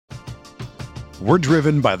We're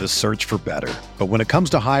driven by the search for better. But when it comes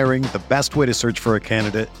to hiring, the best way to search for a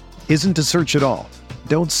candidate isn't to search at all.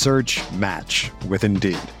 Don't search, match with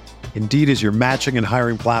Indeed. Indeed is your matching and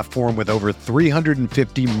hiring platform with over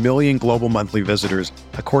 350 million global monthly visitors,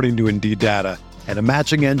 according to Indeed data, and a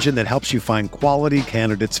matching engine that helps you find quality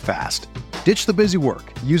candidates fast. Ditch the busy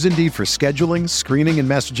work. Use Indeed for scheduling, screening, and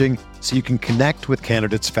messaging so you can connect with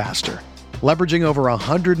candidates faster. Leveraging over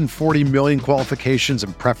 140 million qualifications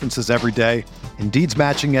and preferences every day, Indeed's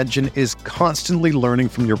matching engine is constantly learning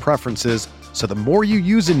from your preferences, so the more you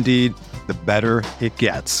use Indeed, the better it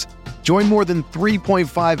gets. Join more than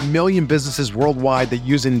 3.5 million businesses worldwide that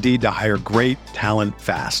use Indeed to hire great talent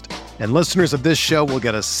fast. And listeners of this show will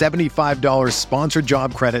get a $75 sponsored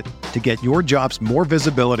job credit to get your jobs more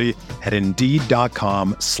visibility at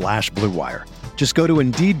Indeed.com/Blue Wire. Just go to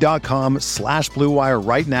Indeed.com/Blue Wire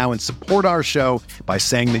right now and support our show by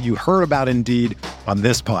saying that you heard about Indeed on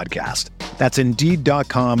this podcast. That's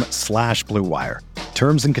Indeed.com/Blue Wire.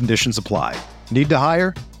 Terms and conditions apply. Need to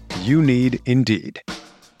hire? You need Indeed.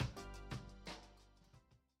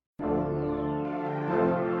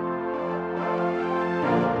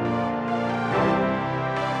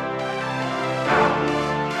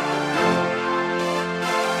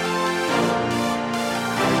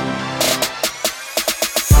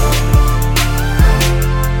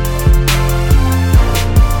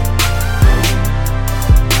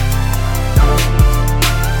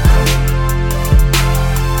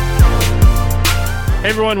 Hey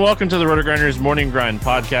everyone, welcome to the RotoGrinders Morning Grind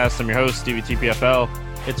Podcast. I'm your host, Stevie TPFL.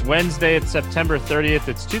 It's Wednesday, it's September 30th,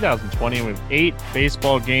 it's 2020, and we have 8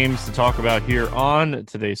 baseball games to talk about here on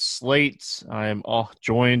today's slate. I am all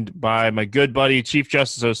joined by my good buddy, Chief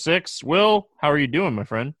Justice 06. Will, how are you doing, my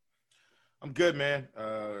friend? I'm good, man.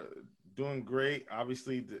 Doing great.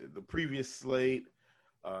 Obviously, the previous slate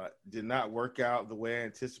did not work out the way I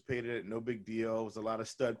anticipated it. No big deal. It was a lot of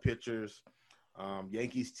stud pitchers.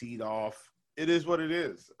 Yankees teed off. It is what it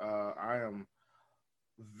is. I am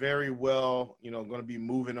very well, going to be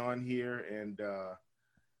moving on here and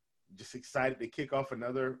just excited to kick off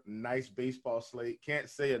another nice baseball slate. Can't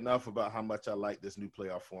say enough about how much I like this new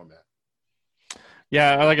playoff format.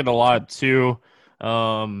 Yeah, I like it a lot too.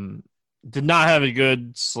 Did not have a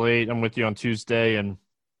good slate. I'm with you on Tuesday and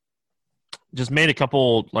just made a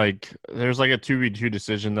couple, there's a 2v2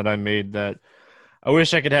 decision that I made that I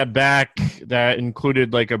wish I could have back that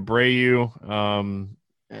included Abreu.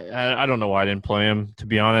 I don't know why I didn't play him, to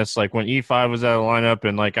be honest. When E5 was out of the lineup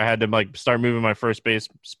and I had to start moving my first base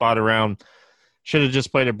spot around, should have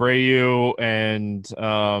just played Abreu, and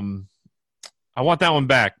I want that one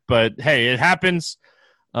back. But hey, it happens.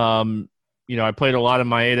 I played a lot of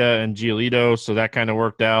Maeda and Giolito, so that kind of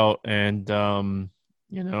worked out, and that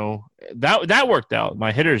worked out.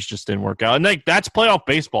 My hitters just didn't work out. And that's playoff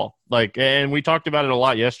baseball. And we talked about it a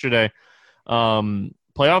lot yesterday.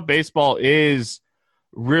 Playoff baseball is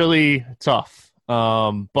really tough.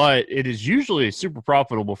 But it is usually super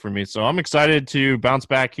profitable for me. So I'm excited to bounce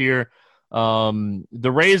back here. The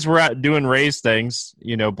Rays were doing Rays things.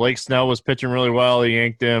 Blake Snell was pitching really well. He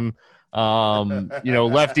yanked him.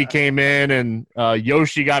 Lefty came in and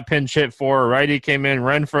Yoshi got pinch hit for. Righty came in,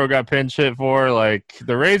 Renfroe got pinch hit for.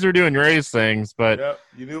 The Rays are doing Rays things, but yep,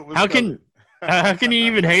 you knew it was how can you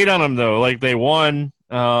even hate on them though? They won.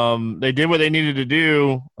 They did what they needed to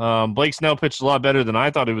do. Blake Snell pitched a lot better than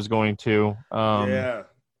I thought he was going to. Yeah,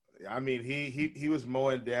 I mean he was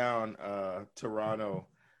mowing down Toronto,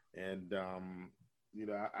 and I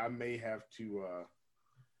may have to.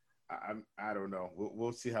 I don't know.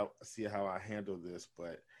 We'll see how I handle this,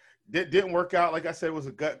 but didn't work out. Like I said, it was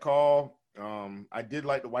a gut call. I did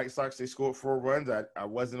like the White Sox. They scored 4 runs. I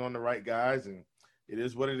wasn't on the right guys, and it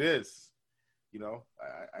is what it is.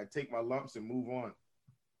 I take my lumps and move on.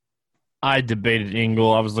 I debated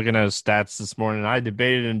Engel. I was looking at his stats this morning. I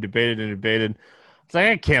debated and debated and debated. It's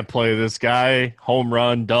I can't play this guy. Home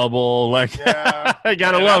run, double. Yeah. I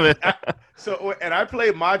gotta love it. And I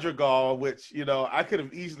played Madrigal, which, I could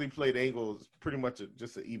have easily played Engel. It's pretty much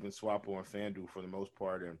just an even swap on FanDuel for the most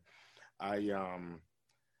part. And I don't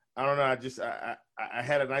know. I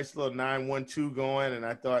had a nice little 9-1-2 going, and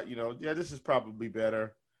I thought, this is probably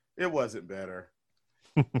better. It wasn't better.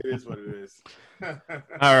 It is what it is.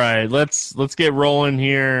 All right, let's get rolling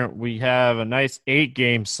here. We have a nice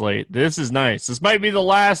 8-game slate. This is nice. This might be the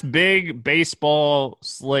last big baseball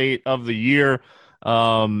slate of the year.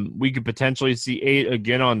 We could potentially see 8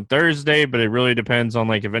 again on Thursday, but it really depends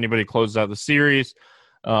on if anybody closes out the series.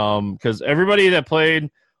 Because everybody that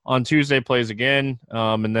played on Tuesday plays again.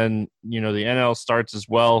 And then, the NL starts as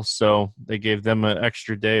well. So they gave them an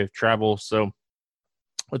extra day of travel. So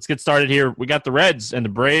Let's get started here. We got the Reds and the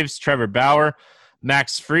Braves, Trevor Bauer,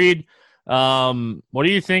 Max Fried. What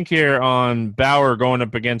do you think here on Bauer going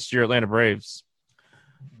up against your Atlanta Braves?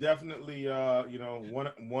 Definitely,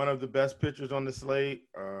 one of the best pitchers on the slate.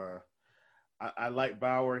 I like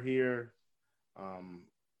Bauer here.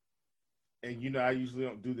 And I usually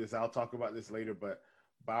don't do this. I'll talk about this later, but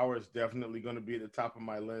Bauer is definitely going to be at the top of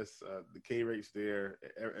my list. The K rate's there.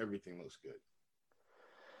 Everything looks good.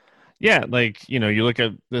 Yeah, you look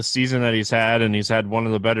at the season that he's had, and he's had one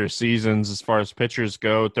of the better seasons as far as pitchers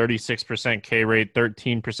go, 36% K rate,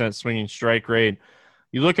 13% swinging strike rate.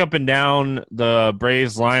 You look up and down the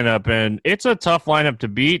Braves lineup, and it's a tough lineup to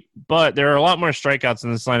beat, but there are a lot more strikeouts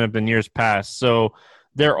in this lineup than years past. So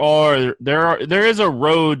there is a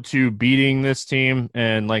road to beating this team,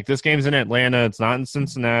 and this game's in Atlanta, it's not in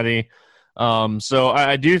Cincinnati. So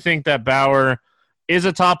I do think that Bauer is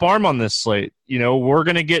a top arm on this slate. We're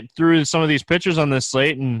going to get through some of these pitchers on this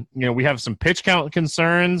slate, and we have some pitch count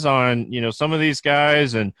concerns on some of these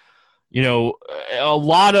guys, and a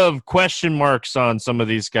lot of question marks on some of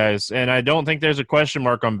these guys, and I don't think there's a question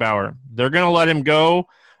mark on Bauer. They're going to let him go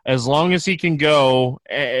as long as he can go,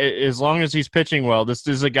 as long as he's pitching well. This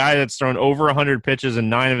is a guy that's thrown over 100 pitches in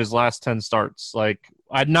 9 of his last 10 starts.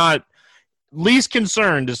 I'm not least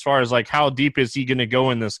concerned as far as how deep is he going to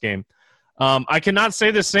go in this game. I cannot say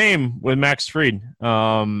the same with Max Fried.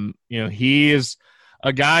 He is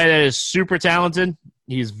a guy that is super talented.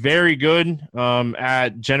 He's very good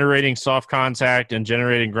at generating soft contact and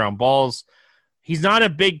generating ground balls. He's not a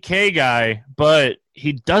big K guy, but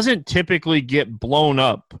he doesn't typically get blown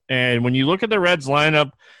up. And when you look at the Reds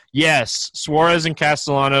lineup, yes, Suarez and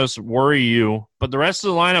Castellanos worry you, but the rest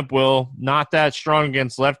of the lineup will not that strong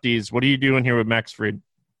against lefties. What are you doing here with Max Fried?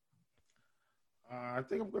 I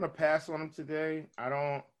think I'm going to pass on him today.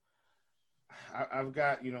 I've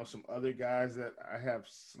got, some other guys that I have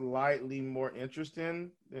slightly more interest in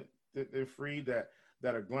than Fried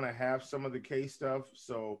that are going to have some of the K stuff.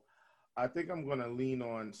 So I think I'm going to lean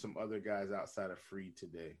on some other guys outside of Fried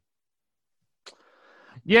today.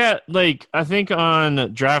 Yeah, I think on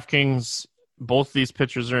DraftKings, both these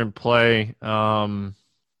pitchers are in play,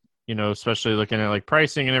 especially looking at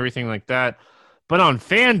pricing and everything like that. But on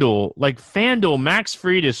FanDuel, Max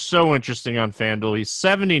Fried is so interesting on FanDuel. He's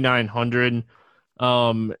 7,900.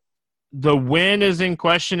 The win is in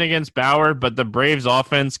question against Bauer, but the Braves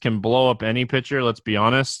offense can blow up any pitcher, let's be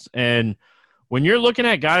honest. And when you're looking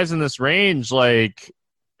at guys in this range,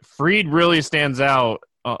 Fried really stands out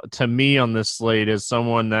to me on this slate as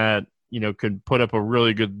someone that, could put up a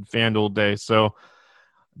really good FanDuel day. So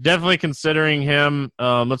definitely considering him.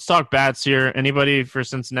 Let's talk bats here. Anybody for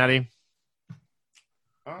Cincinnati?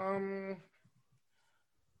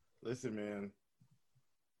 Listen, man.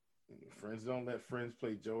 Friends don't let friends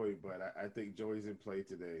play Joey, but I think Joey's in play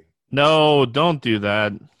today. No, don't do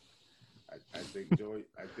that. I think Joey's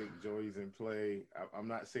in play. I'm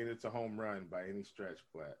not saying it's a home run by any stretch,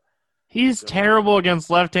 but he's terrible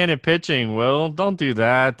against left-handed pitching. Will, don't do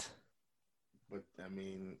that. But I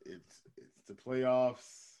mean, it's the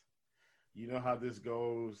playoffs. You know how this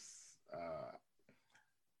goes.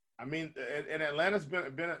 And Atlanta's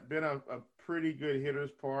been a pretty good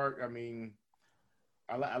hitters park. I mean,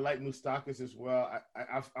 I like Moustakas as well.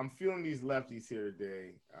 I'm feeling these lefties here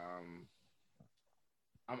today.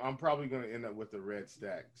 I'm probably going to end up with a red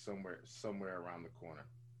stack somewhere around the corner.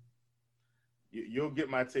 You'll get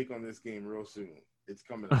my take on this game real soon. It's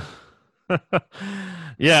coming up.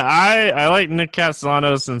 Yeah, I like Nick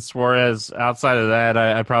Castellanos and Suarez. Outside of that,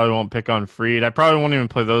 I probably won't pick on Fried. I probably won't even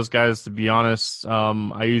play those guys, to be honest.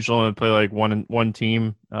 I usually only play one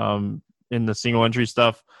team in the single entry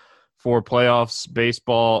stuff for playoffs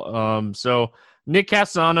baseball. So Nick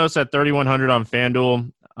Castellanos at 3,100 on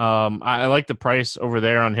FanDuel. I like the price over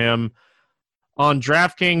there on him. On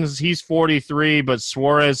DraftKings, he's 43, but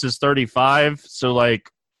Suarez is 35. So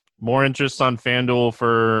more interest on FanDuel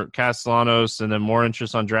for Castellanos and then more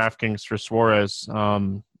interest on DraftKings for Suarez.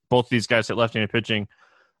 Both these guys hit left-handed pitching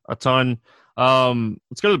a ton.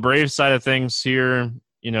 Let's go to the Braves side of things here.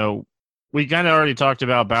 We kind of already talked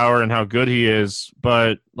about Bauer and how good he is,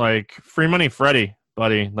 but free money Freddie,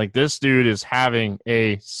 buddy. This dude is having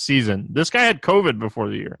a season. This guy had COVID before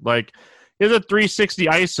the year. He has a 360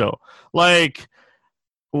 ISO.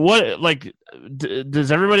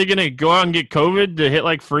 Does everybody gonna go out and get COVID to hit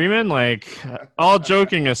like Freeman? All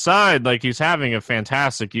joking aside, he's having a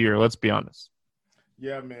fantastic year. Let's be honest.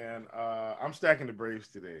 Yeah, man. I'm stacking the Braves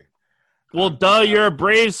today. Well, you're a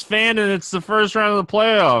Braves fan, and it's the first round of the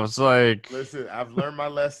playoffs. Listen, I've learned my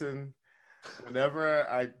lesson. Whenever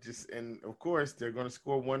and of course they're going to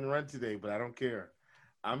score one run today, but I don't care.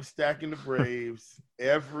 I'm stacking the Braves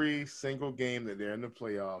every single game that they're in the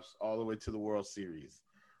playoffs, all the way to the World Series.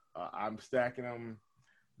 I'm stacking them.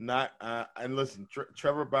 And listen,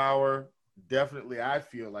 Trevor Bauer definitely, I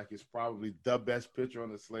feel like, is probably the best pitcher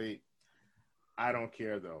on the slate. I don't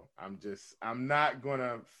care though. I'm not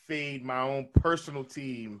gonna fade my own personal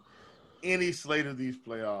team any slate of these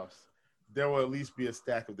playoffs. There will at least be a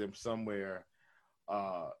stack of them somewhere.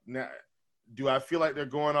 Now, do I feel like they're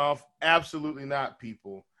going off? Absolutely not,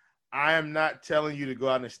 people. I am not telling you to go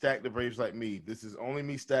out and stack the Braves like me. This is only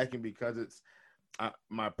me stacking because it's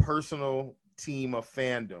my personal team of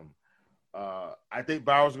fandom. I think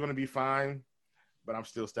Bauer's going to be fine, but I'm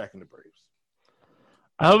still stacking the Braves.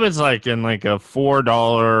 I hope it's like in like a $4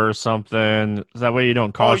 or something. That way you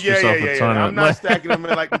don't cost yourself a ton of. I'm not stacking them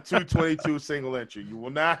in like the 222 single entry. You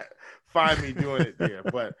will not find me doing it there.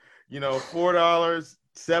 But $4,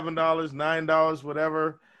 $7, $9,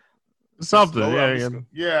 whatever. Something. I'm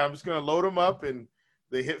just gonna load them up, and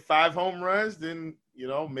they hit 5 home runs. Then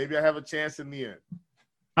maybe I have a chance in the end.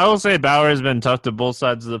 I will say Bauer has been tough to both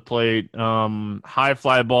sides of the plate. High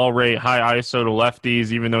fly ball rate, high ISO to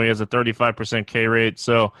lefties, even though he has a 35% K rate.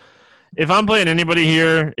 So if I'm playing anybody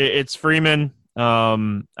here, it's Freeman.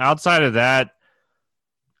 Outside of that,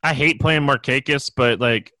 I hate playing Markakis, but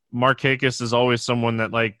like Markakis is always someone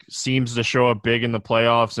that like seems to show up big in the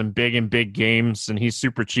playoffs and big in big games, and he's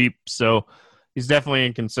super cheap. So he's definitely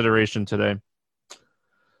in consideration today.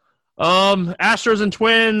 Astros and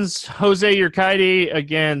Twins, Jose Urquidy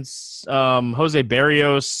against Jose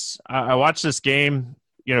Barrios. I watched this game.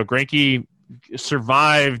 Greinke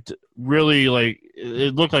survived really, like,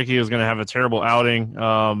 it looked like he was going to have a terrible outing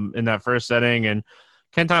in that first inning. And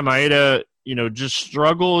Kenta Maeda, just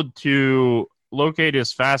struggled to locate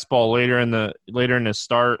his fastball later in his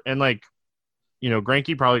start. And,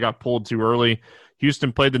 Greinke probably got pulled too early.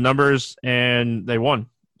 Houston played the numbers, and they won.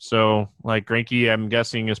 So, Greinke, I'm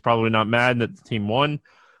guessing, is probably not mad that the team won,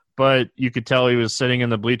 but you could tell he was sitting in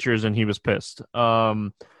the bleachers and he was pissed. Jose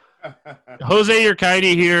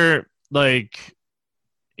Urquidy here,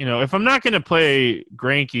 if I'm not going to play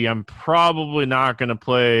Greinke, I'm probably not going to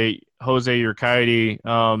play Jose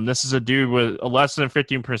Urquidy. This is a dude with a less than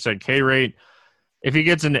 15% K rate. If he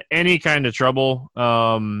gets into any kind of trouble,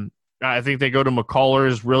 I think they go to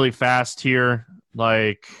McCullers really fast here.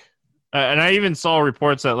 And I even saw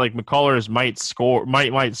reports that McCullers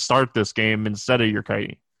might start this game instead of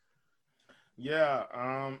Urquidy. Yeah,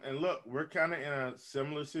 and look, we're kind of in a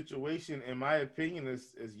similar situation, in my opinion,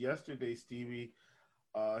 as yesterday, Stevie.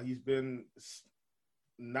 He's been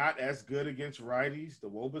not as good against righties. The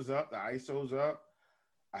WOBA's up, the ISO's up.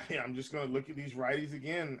 I'm just going to look at these righties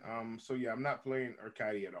again. I'm not playing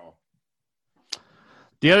Urquidy at all.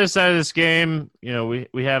 The other side of this game,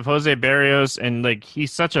 we have Jose Barrios, and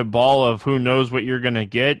he's such a ball of who knows what you're going to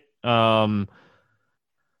get.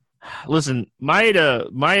 Listen,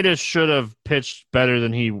 Maeda should have pitched better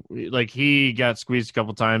than he got squeezed a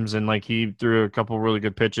couple times, and he threw a couple really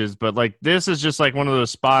good pitches. But this is just one of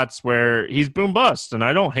those spots where he's boom bust, and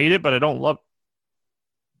I don't hate it, but I don't love it.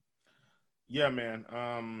 Yeah, man.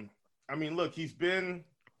 Look, he's been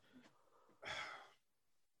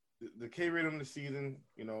the K rate on the season,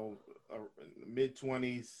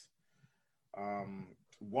 mid-20s,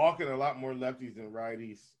 walking a lot more lefties than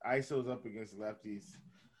righties. ISO's up against lefties.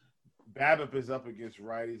 BABIP is up against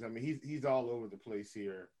righties. He's all over the place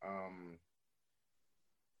here.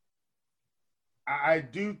 I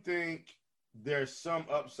do think there's some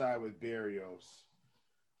upside with Barrios,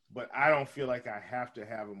 but I don't feel like I have to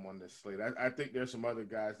have him on this slate. I think there's some other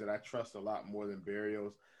guys that I trust a lot more than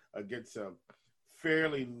Barrios against a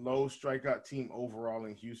fairly low strikeout team overall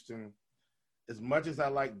in Houston. As much as I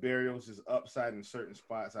like Barrios' upside in certain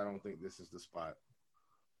spots, I don't think this is the spot.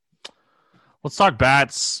 Let's talk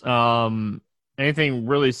bats. Anything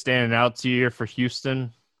really standing out to you here for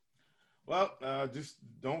Houston? Well, just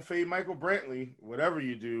don't fade Michael Brantley. Whatever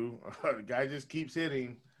you do, the guy just keeps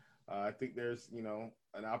hitting. I think there's,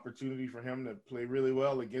 an opportunity for him to play really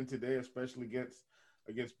well again today, especially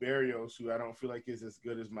against Barrios, who I don't feel like is as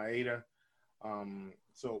good as Maeda.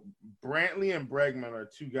 So Brantley and Bregman are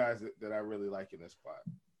two guys that I really like in this spot.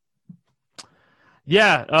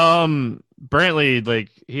 Yeah, Brantley,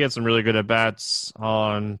 he had some really good at-bats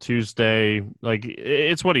on Tuesday.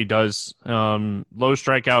 It's what he does. Low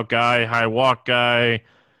strikeout guy, high walk guy.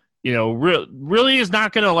 Really is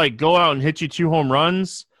not going to, go out and hit you 2 home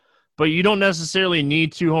runs, but you don't necessarily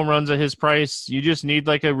need 2 home runs at his price. You just need,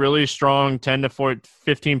 a really strong 10 to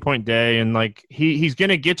 15-point day, and, he's going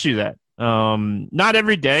to get you that. Not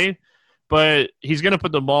every day, but he's going to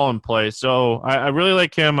put the ball in play. So I really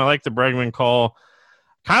like him. I like the Bregman call.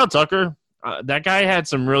 Kyle Tucker, that guy had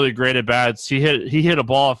some really great at bats. He hit a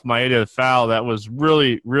ball off Maeda foul that was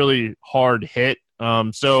really, really hard hit.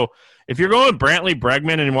 So if you're going Brantley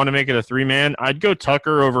Bregman and you want to make it a 3-man, I'd go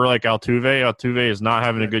Tucker over like Altuve. Altuve is not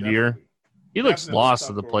having a good year. He looks lost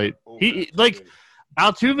to the plate. He like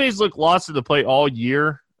Altuve's look lost to the plate all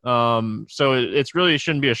year. So it's really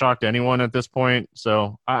shouldn't be a shock to anyone at this point.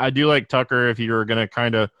 So I do like Tucker if you're going to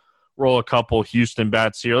kind of roll a couple Houston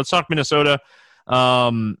bats here. Let's talk Minnesota.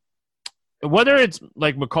 Whether it's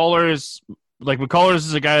like McCullers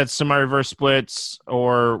is a guy that's semi-reverse splits,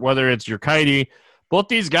 or whether it's Urquidy, both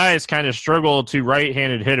these guys kind of struggle to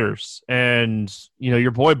right-handed hitters. And, your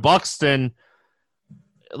boy Buxton,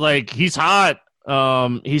 like, he's hot.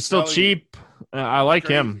 He's still cheap. I like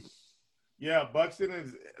him. Yeah, Buxton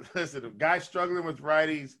is – listen, a guy struggling with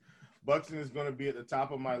righties, Buxton is going to be at the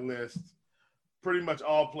top of my list pretty much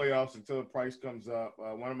all playoffs until the price comes up.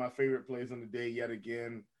 One of my favorite plays on the day yet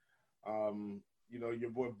again. Your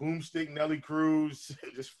boy Boomstick, Nelly Cruz,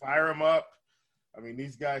 just fire him up. I mean,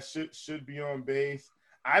 these guys should be on base.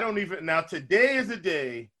 Now today is the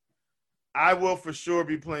day I will for sure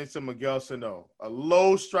be playing some Miguel Sano. A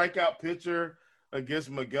low strikeout pitcher against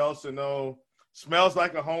Miguel Sano smells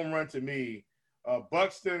like a home run to me.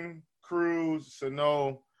 Buxton, Cruz,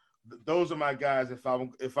 Sano, those are my guys if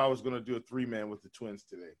I was going to do a 3-man with the Twins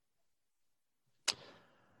today.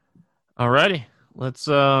 All righty. Let's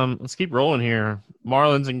keep rolling here.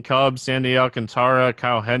 Marlins and Cubs, Sandy Alcantara,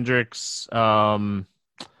 Kyle Hendricks.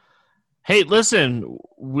 Hey, listen,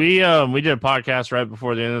 we did a podcast right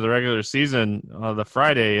before the end of the regular season, the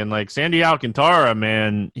Friday, and like Sandy Alcantara,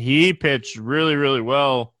 man, he pitched really, really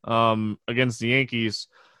well against the Yankees.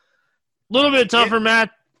 A little bit tougher match.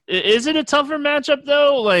 Is it a tougher matchup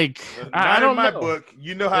though? Like, I don't know. In my book,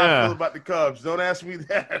 you know how I feel about the Cubs. Don't ask me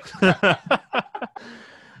that.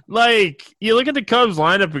 Like, you look at the Cubs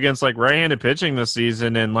lineup against like right-handed pitching this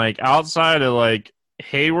season, and like outside of like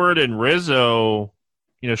Hayward and Rizzo,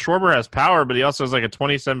 Schwarber has power, but he also has like a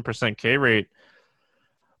 27% K rate.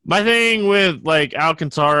 My thing with like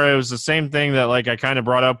Alcantara was the same thing that like I kind of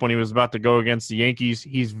brought up when he was about to go against the Yankees.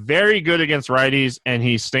 He's very good against righties, and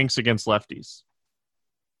he stinks against lefties.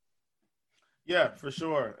 Yeah, for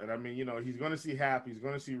sure. And I mean, he's going to see Happ, he's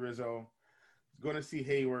going to see Rizzo, he's going to see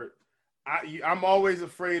Hayward. I'm always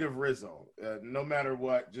afraid of Rizzo, no matter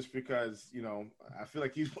what, just because, I feel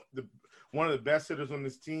like he's one of the best hitters on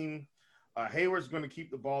this team. Hayward's going to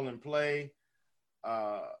keep the ball in play.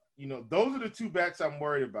 Those are the two bats I'm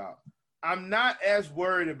worried about. I'm not as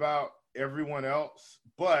worried about everyone else,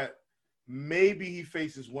 but maybe he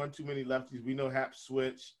faces one too many lefties. We know Happ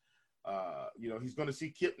switch. He's going to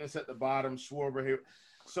see Kipnis at the bottom, Schwarber here.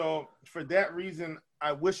 So for that reason,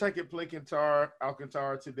 I wish I could play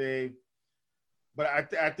Alcantara today. But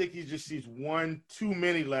I think he just sees one too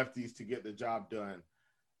many lefties to get the job done.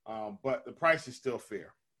 But the price is still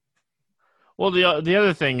fair. Well, the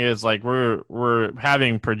other thing is like we're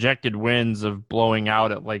having projected winds of blowing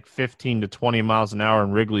out at like 15 to 20 miles an hour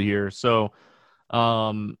in Wrigley here. So,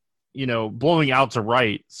 blowing out to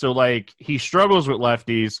right. So like he struggles with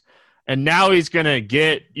lefties, and now he's gonna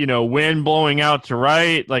get wind blowing out to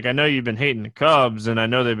right. Like I know you've been hating the Cubs, and I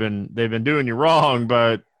know they've been doing you wrong,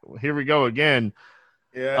 but here we go again.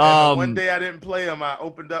 Yeah, one day I didn't play them. I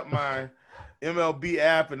opened up my MLB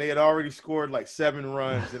app, and they had already scored like 7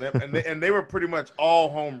 runs, and they were pretty much all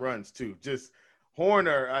home runs too. Just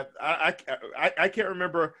Horner. I can't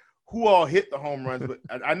remember who all hit the home runs, but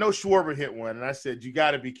I know Schwarber hit one, and I said, "You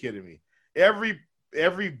got to be kidding me!" Every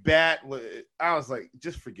bat, I was like,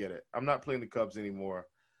 "Just forget it. I'm not playing the Cubs anymore."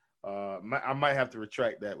 I might have to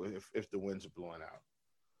retract that if the winds are blowing out.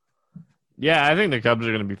 Yeah, I think the Cubs are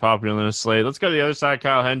going to be popular in this slate. Let's go to the other side.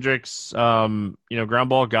 Kyle Hendricks, ground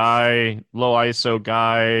ball guy, low ISO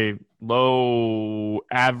guy, low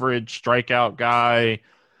average strikeout guy.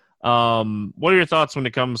 What are your thoughts when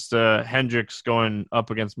it comes to Hendricks going up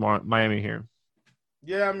against Miami here?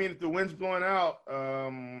 Yeah, I mean, if the wind's blowing out,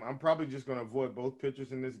 I'm probably just going to avoid both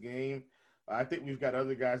pitchers in this game. I think we've got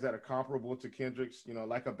other guys that are comparable to Hendricks,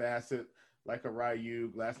 like a Bassett, like a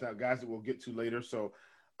Ryu, Glasnow, guys that we'll get to later. So,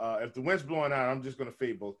 if the wind's blowing out, I'm just going to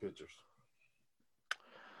fade both pitchers.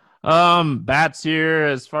 Bats here,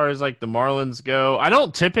 as far as like the Marlins go, I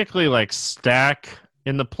don't typically like stack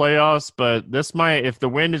in the playoffs, but this might, if the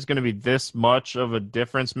wind is going to be this much of a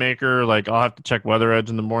difference maker, like I'll have to check Weather Edge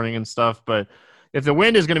in the morning and stuff. But if the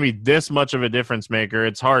wind is going to be this much of a difference maker,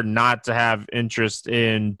 it's hard not to have interest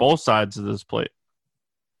in both sides of this plate.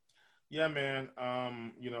 Yeah, man.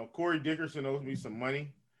 Corey Dickerson owes me some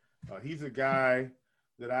money. He's a guy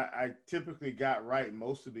that I typically got right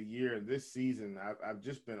most of the year. This season, I've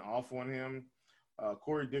just been off on him.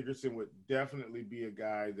 Corey Dickerson would definitely be a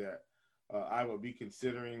guy that I would be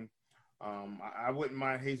considering. I wouldn't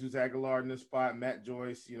mind Jesus Aguilar in this spot. Matt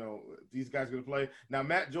Joyce, these guys are going to play. Now,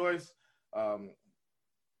 Matt Joyce,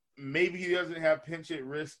 maybe he doesn't have pinch hit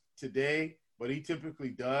risk today, but he typically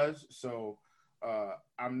does. So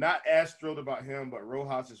I'm not as thrilled about him, but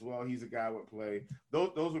Rojas as well. He's a guy I would play.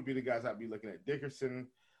 Those would be the guys I'd be looking at. Dickerson,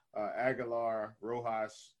 Aguilar,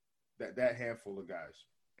 Rojas, that handful of guys.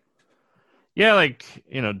 Yeah,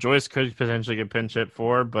 Joyce could potentially get pinch hit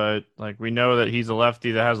for, but we know that he's a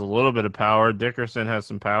lefty that has a little bit of power. Dickerson has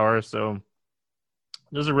some power, so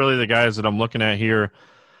those are really the guys that I'm looking at here.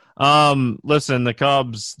 Listen, the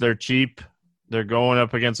Cubs, they're cheap. They're going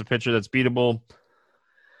up against a pitcher that's beatable.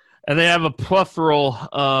 And they have a plethora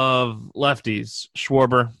of lefties.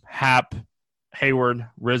 Schwarber, Happ, Hayward,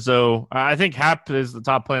 Rizzo. I think Happ is the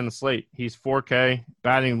top play on the slate. He's 4K,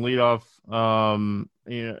 batting leadoff. And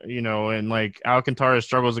Alcantara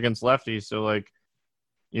struggles against lefties. So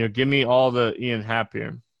give me all the Ian Happ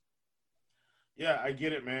here. Yeah, I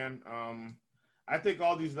get it, man. I think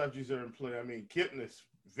all these lefties are in play. I mean, Kipnis,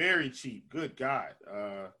 very cheap. Good God.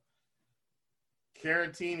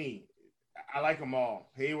 Caratini, I like them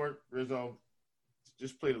all. Hayward, Rizzo,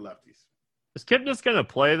 just play the lefties. Is Kipnis going to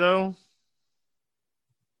play, though?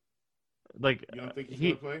 You don't think he's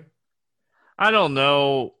going to play? I don't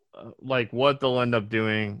know, what they'll end up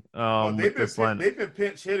doing they've been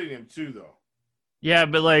pinch hitting him, too, though. Yeah,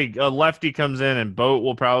 but, a lefty comes in and Boat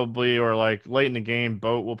will probably, or, late in the game,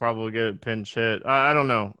 Boat will probably get a pinch hit. I don't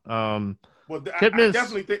know. I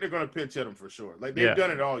definitely think they're going to pinch hit him for sure. They've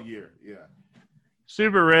done it all year, yeah.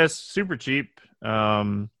 Super risk, super cheap.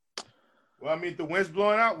 Well, I mean, if the wind's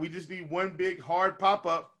blowing out, we just need one big hard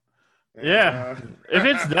pop-up. If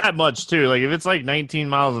it's that much, too, if it's 19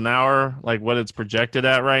 miles an hour, what it's projected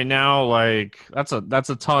at right now, that's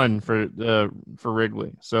a ton for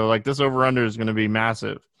Wrigley. So, this over-under is going to be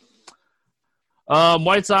massive.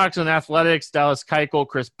 White Sox and Athletics, Dallas Keuchel,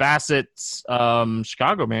 Chris Bassett.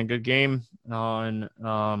 Chicago, man, good game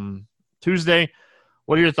on Tuesday.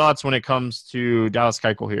 What are your thoughts when it comes to Dallas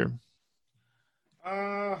Keuchel here?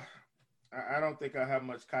 I don't think I have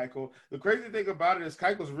much Keuchel. The crazy thing about it is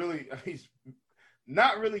Keuchel's he's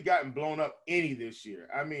not really gotten blown up any this year.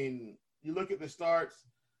 I mean, you look at the starts,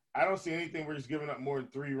 I don't see anything where he's given up more than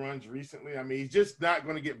 3 runs recently. I mean, he's just not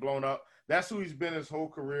going to get blown up. That's who he's been his whole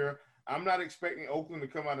career. I'm not expecting Oakland to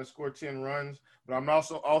come out and score 10 runs, but I'm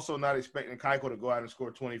also not expecting Keuchel to go out and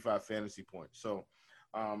score 25 fantasy points. So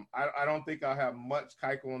I don't think I'll have much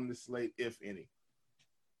Keuchel on this slate, if any.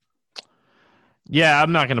 Yeah,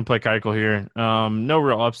 I'm not going to play Keuchel here. No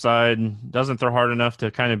real upside. Doesn't throw hard enough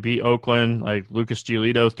to kind of beat Oakland. Lucas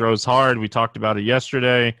Giolito throws hard. We talked about it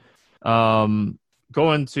yesterday.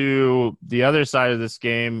 Going to the other side of this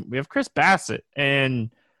game, we have Chris Bassett. And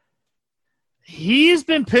he's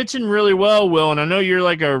been pitching really well, Will. And I know you're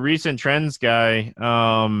a recent trends guy.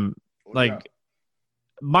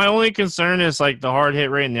 My only concern is the hard hit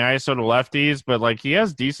rate in the ISO to lefties, but he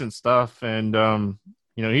has decent stuff. And,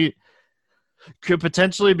 he could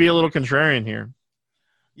potentially be a little contrarian here.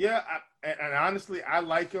 Yeah, and honestly, I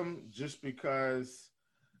like him just because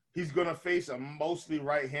he's going to face a mostly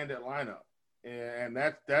right-handed lineup, and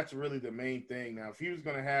that's really the main thing. Now, if he was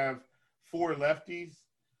going to have 4 lefties,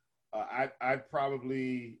 I'd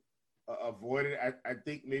probably avoid it. I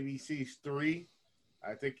think maybe he sees 3.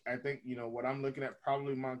 I think what I'm looking at,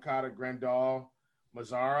 probably Moncada, Grandal,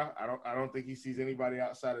 Mazara. I don't think he sees anybody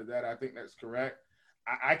outside of that. I think that's correct.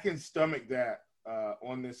 I can stomach that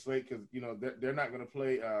on this slate because they're not going to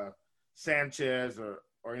play Sanchez or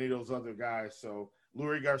any of those other guys. So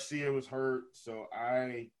Lurie Garcia was hurt, so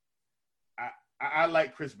I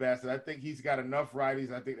like Chris Bassett. I think he's got enough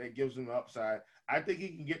righties. I think that gives him the upside. I think he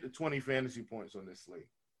can get to 20 fantasy points on this slate.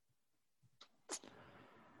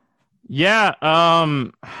 Yeah,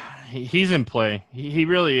 he's in play. He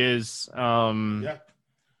really is. Yeah.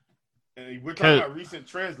 And we're talking about recent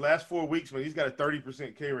trends. Last 4 weeks, man, he's got a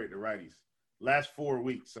 30% K rate to righties. Last 4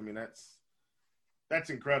 weeks. I mean, that's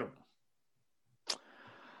incredible.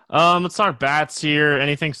 Let's talk bats here.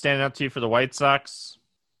 Anything standing out to you for the White Sox?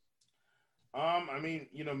 I mean,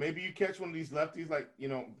 maybe you catch one of these lefties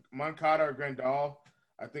Moncada or Grandal.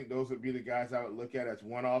 I think those would be the guys I would look at as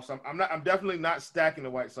one-offs. I'm definitely not stacking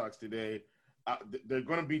the White Sox today. They're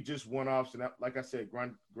going to be just one-offs, and like I said,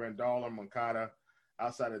 Grandal or Moncada.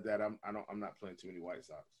 Outside of that, I'm not playing too many White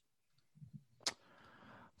Sox.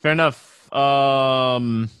 Fair enough.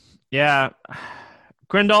 Yeah,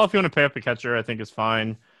 Grandal, if you want to pay up a catcher, I think is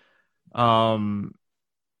fine. Outside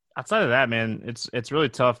of that, man, it's really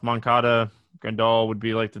tough. Moncada, Grandal would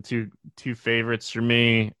be the two favorites for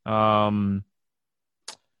me.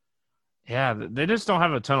 Yeah, they just don't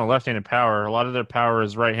have a ton of left-handed power. A lot of their power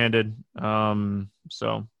is right-handed.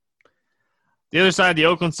 So the other side, the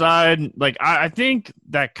Oakland side, like I think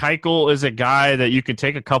that Keuchel is a guy that you could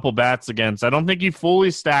take a couple bats against. I don't think you fully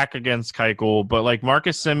stack against Keuchel, but like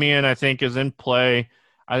Marcus Semien, I think is in play.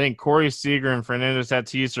 I think Corey Seager and Fernando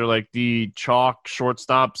Tatis are like the chalk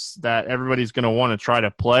shortstops that everybody's going to want to try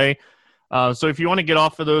to play. So if you want to get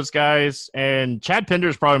off of those guys, and Chad Pinder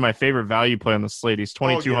is probably my favorite value play on the slate. He's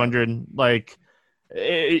 2,200. Oh, yeah. Like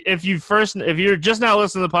if you're just now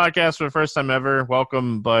listening to the podcast for the first time ever,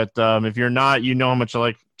 welcome. But if you're not, you know how much I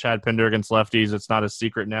like Chad Pinder against lefties. It's not a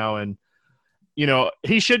secret now, and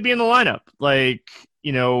he should be in the lineup. Like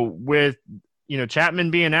with Chapman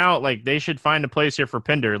being out, like they should find a place here for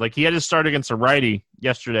Pinder. Like he had to start against a righty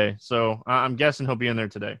yesterday, so I'm guessing he'll be in there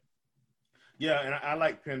today. Yeah, and I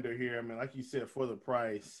like Pinder here. I mean, like you said, for the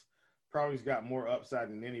price, probably's got more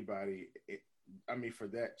upside than anybody. For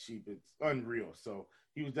that cheap, it's unreal. So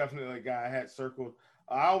he was definitely a guy I had circled.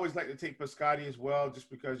 I always like to take Piscotty as well,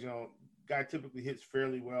 just because, guy typically hits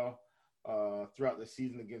fairly well throughout the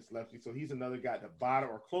season against lefties. So he's another guy at the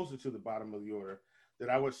bottom or closer to the bottom of the order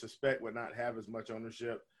that I would suspect would not have as much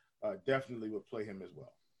ownership. Definitely would play him as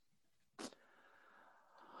well.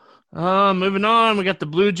 Moving on, we got the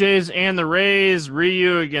Blue Jays and the Rays.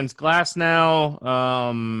 Ryu against Glasnow.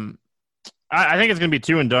 I think it's going to be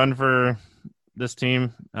 2 and done for this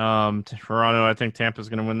team. Toronto, I think Tampa's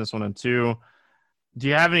going to win this one in 2. Do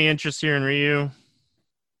you have any interest here in Ryu?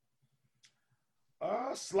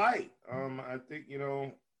 Slight. I think,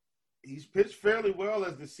 he's pitched fairly well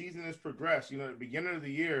as the season has progressed. At the beginning of the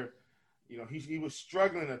year, he was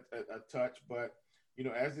struggling a touch, but,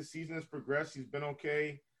 as the season has progressed, he's been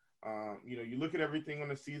okay. You look at everything on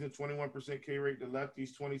the season, 21% K rate to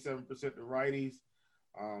lefties, 27% to righties.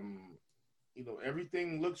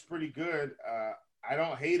 Everything looks pretty good. I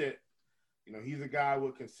don't hate it. He's a guy I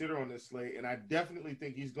would consider on this slate, and I definitely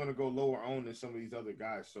think he's going to go lower owned than some of these other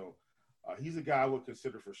guys. So he's a guy I would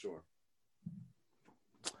consider for sure.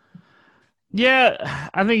 Yeah,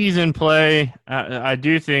 I think he's in play. I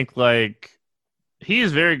do think, he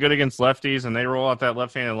is very good against lefties, and they roll out that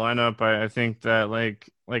left-handed lineup. I think that,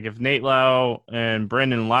 like if Nate Lau and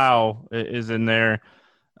Brendan Lau is in there,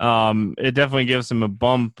 it definitely gives him a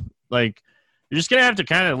bump. Like, you're just gonna have to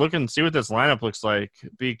kind of look and see what this lineup looks like,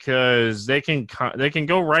 because they can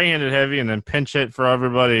go right-handed heavy and then pinch hit for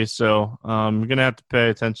everybody. So you're gonna have to pay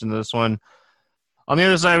attention to this one. On the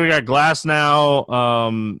other side, we got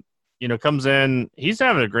Glasnow. Comes in. He's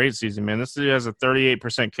having a great season, man. This dude has a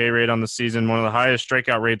 38% K rate on the season, one of the highest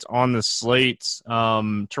strikeout rates on the slate.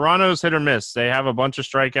 Toronto's hit or miss. They have a bunch of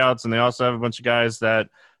strikeouts, and they also have a bunch of guys that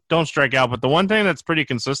don't strike out. But the one thing that's pretty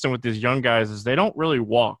consistent with these young guys is they don't really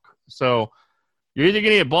walk. So you're either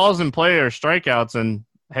going to get balls in play or strikeouts, and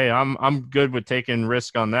hey, I'm good with taking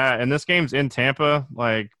risk on that. And this game's in Tampa,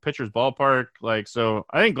 pitcher's ballpark. So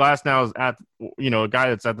I think Glasnow is at, a guy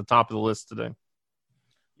that's at the top of the list today.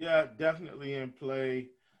 Yeah, definitely in play.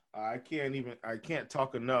 I can't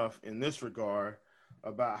talk enough in this regard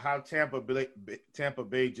about how Tampa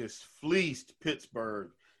Bay just fleeced Pittsburgh,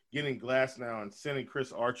 getting Glasnow and sending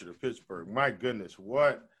Chris Archer to Pittsburgh. My goodness,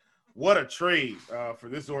 what a trade for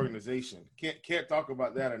this organization. Can't talk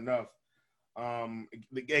about that enough. And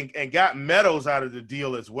got Meadows out of the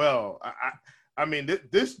deal as well.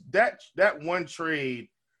 That one trade,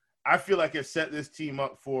 I feel like it set this team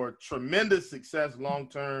up for tremendous success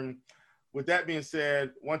long-term. With that being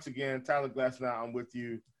said, once again, Tyler Glasnow, I'm with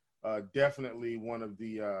you. Definitely one of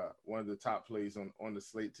the top plays on the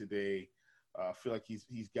slate today. I feel like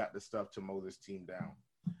he's got the stuff to mow this team down.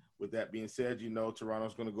 With that being said,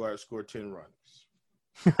 Toronto's going to go out and score 10 runs.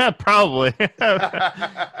 Probably.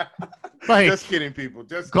 Just kidding, people.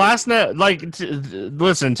 Just Glasnow,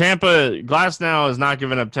 listen, Tampa, Glasnow is not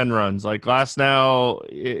giving up 10 runs. Glasnow,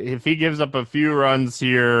 if he gives up a few runs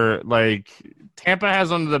here, Tampa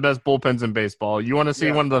has one of the best bullpens in baseball. You want to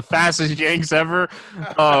see one of the fastest Yanks ever?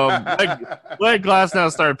 Let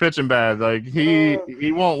Glasnow start pitching bad.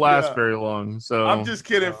 He won't last very long. So I'm just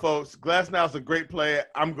kidding, folks. Glasnow's a great player.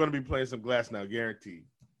 I'm going to be playing some Glasnow, guaranteed.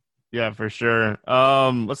 Yeah, for sure.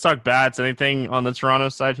 Let's talk bats. Anything on the Toronto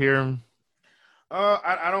side here?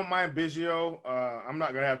 I don't mind Biggio. I'm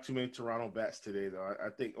not going to have too many Toronto bats today, though. I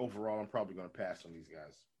think overall I'm probably going to pass on these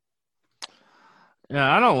guys.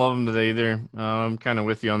 Yeah, I don't love them today either. I'm kind of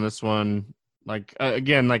with you on this one. I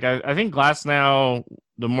think Glasnow,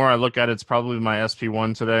 the more I look at it, it's probably my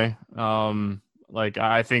SP1 today.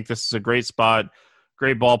 I think this is a great spot,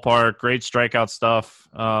 great ballpark, great strikeout stuff.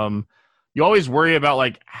 You always worry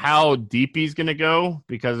about how deep he's going to go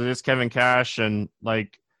because it is Kevin Cash, and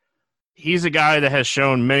he's a guy that has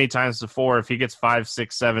shown many times before if he gets 5,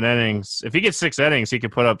 6, 7 innings, if he gets 6 innings, he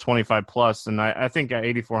could put up 25 plus. And I think at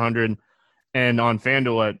 8,400 and on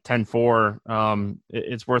FanDuel at 10-4,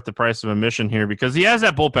 it's worth the price of admission here because he has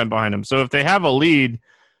that bullpen behind him. So if they have a lead,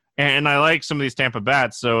 and I like some of these Tampa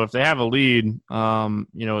bats, so if they have a lead,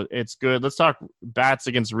 it's good. Let's talk bats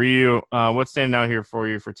against Ryu. What's standing out here for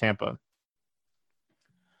you for Tampa?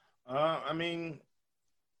 I mean,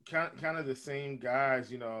 kind of the same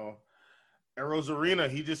guys, Arozarena,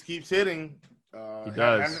 he just keeps hitting. He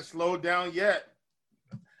does. Hasn't slowed down yet.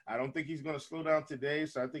 I don't think he's going to slow down today,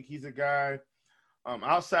 so I think he's a guy.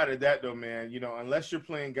 Outside of that, though, man, unless you're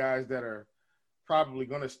playing guys that are probably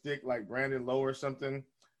going to stick like Brandon Lowe or something,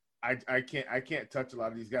 I can't touch a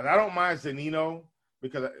lot of these guys. I don't mind Zunino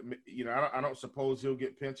because I don't suppose he'll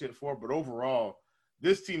get pinch hit for, but overall,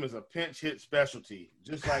 this team is a pinch hit specialty,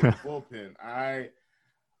 just like the bullpen. I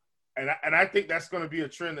think that's going to be a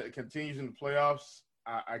trend that continues in the playoffs.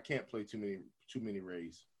 I can't play too many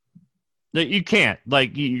Rays. You can't.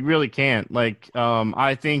 You really can't.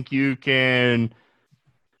 I think you can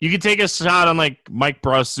take a shot on Mike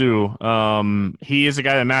Brasu. He is a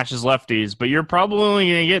guy that matches lefties, but you're probably only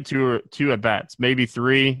going to get two at bats, maybe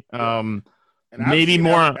 3. And maybe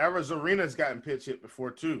more. Arizona's gotten pitch hit before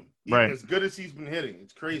too. Right. As good as he's been hitting,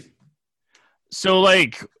 it's crazy. So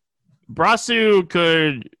Brasu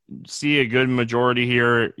could see a good majority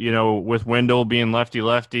here, with Wendell being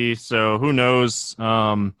lefty. So who knows?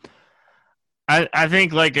 I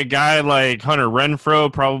think a guy like Hunter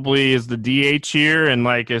Renfroe probably is the DH here, and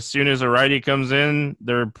as soon as a righty comes in,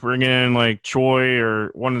 they're bringing in Choi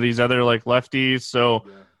or one of these other lefties. So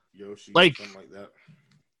Yoshi, something like that.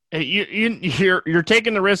 You're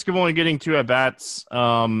taking the risk of only getting 2 at bats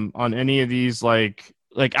on any of these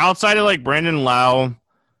outside of Brandon Lau.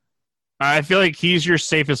 I feel like he's your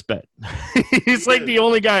safest bet. He's the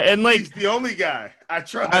only guy, and he's the only guy I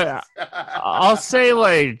trust. I'll say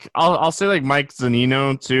I'll say Mike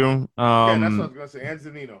Zunino too. Yeah, that's what I was gonna say. And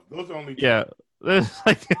Zunino, those are only 2. Yeah, those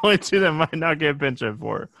the only 2 that might not get pinch hit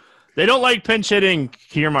for. They don't like pinch hitting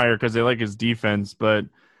Kiermaier because they like his defense, but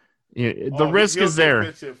the risk is there.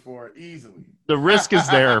 Pinch hit for it easily. The risk is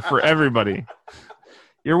there for everybody.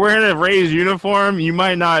 You're wearing a Rays uniform, you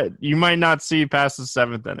might not see past the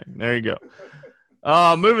 7th inning. There you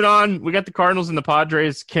go. Moving on, we got the Cardinals and the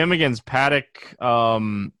Padres. Kim against Paddock.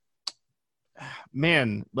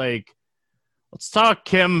 Man, let's talk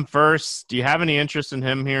Kim first. Do you have any interest in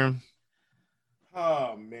him here?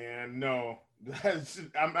 Oh man, no.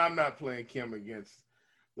 I'm not playing Kim against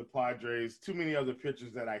the Padres. Too many other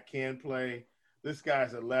pitchers that I can play. This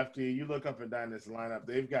guy's a lefty. You look up and down this lineup,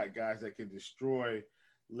 they've got guys that can destroy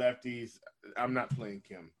lefties. I'm not playing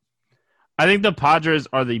Kim. I think the Padres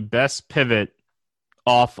are the best pivot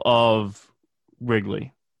off of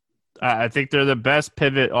Wrigley. I think they're the best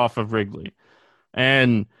pivot off of Wrigley.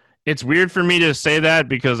 And it's weird for me to say that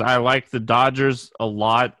because I like the Dodgers a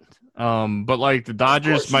lot. But the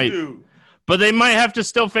Dodgers might – but they might have to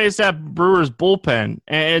still face that Brewers bullpen.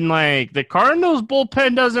 And the Cardinals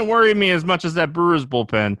bullpen doesn't worry me as much as that Brewers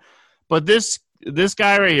bullpen. But this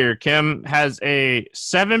guy right here, Kim, has a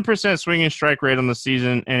 7% swinging strike rate on the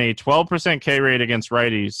season and a 12% K rate against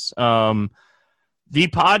righties. The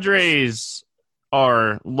Padres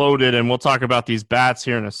are loaded, and we'll talk about these bats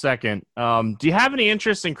here in a second. Do you have any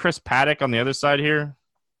interest in Chris Paddock on the other side here?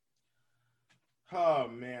 Oh,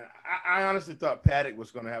 man. I honestly thought Paddock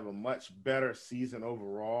was going to have a much better season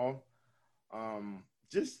overall.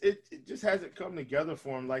 It just hasn't come together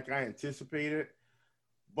for him like I anticipated.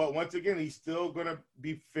 But once again, he's still going to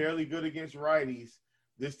be fairly good against righties.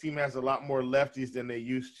 This team has a lot more lefties than they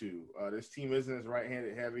used to. This team isn't as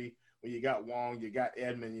right-handed heavy. When you got Wong, you got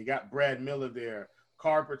Edman, you got Brad Miller there,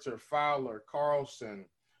 Carpenter, Fowler, Carlson.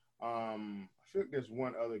 I think there's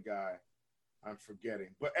one other guy I'm forgetting.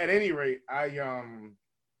 But at any rate, I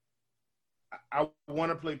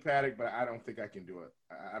want to play Paddock, but I don't think I can do it.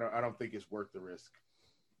 I don't think it's worth the risk.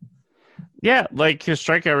 Yeah, his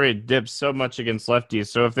strikeout rate dips so much against lefties.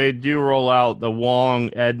 So if they do roll out the Wong,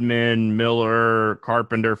 Edman, Miller,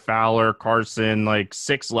 Carpenter, Fowler, Carson,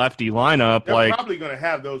 6 lefty lineup, they're probably going to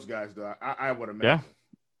have those guys, though. I would imagine.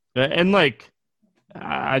 Yeah, and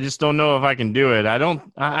I just don't know if I can do it.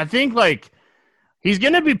 I think he's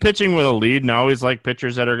going to be pitching with a lead, and I always like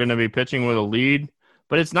pitchers that are going to be pitching with a lead.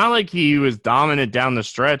 But it's not like he was dominant down the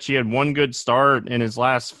stretch. He had one good start in his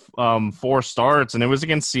last 4 starts, and it was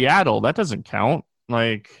against Seattle. That doesn't count.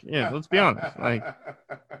 Let's be honest.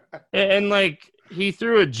 And he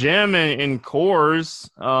threw a gem in Coors,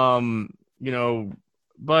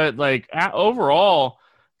 but overall,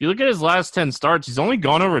 if you look at his last 10 starts, he's only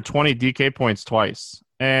gone over 20 DK points twice.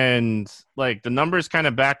 and like the numbers kind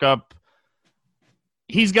of back up.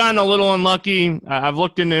 He's gotten a little unlucky. I've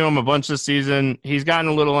looked into him a bunch this season. He's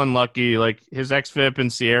gotten a little unlucky. Like his xFIP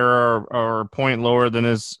and Sierra are a point lower than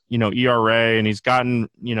his, ERA, and he's gotten,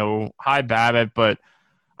 high BABIP. But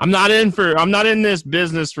I'm not in this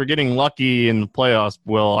business for getting lucky in the playoffs.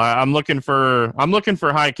 Will, I'm looking for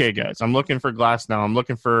high K guys. I'm looking for Glasnow. I'm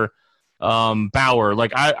looking for Bauer.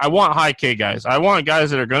 Like I want high K guys. I want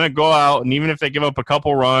guys that are going to go out, and even if they give up a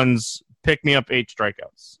couple runs, pick me up 8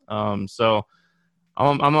 strikeouts. So.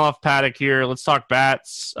 I'm off Paddock here. Let's talk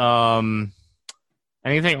bats.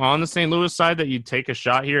 Anything on the St. Louis side that you'd take a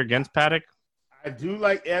shot here against Paddock? I do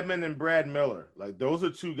like Edman and Brad Miller. Like those are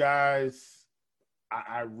 2 guys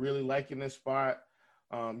I really like in this spot.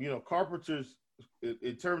 Carpenter's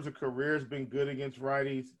in terms of career has been good against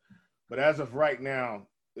righties, but as of right now,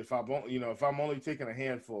 if I'm only taking a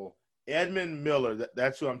handful, Edman Miller,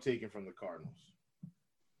 that's who I'm taking from the Cardinals.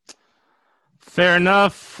 Fair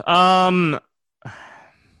enough.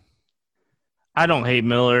 I don't hate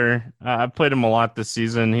Miller. I've played him a lot this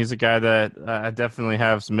season. He's a guy that I definitely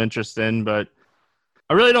have some interest in, but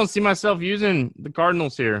I really don't see myself using the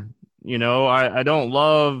Cardinals here. I don't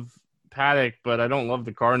love Paddock, but I don't love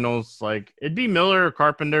the Cardinals. Like, it'd be Miller or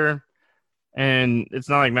Carpenter, and it's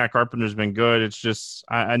not like Matt Carpenter's been good. It's just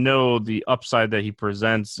I know the upside that he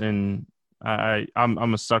presents, and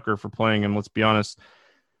I'm a sucker for playing him, let's be honest.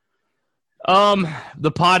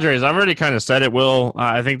 The Padres, I've already kind of said it, Will.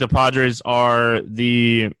 I think the Padres are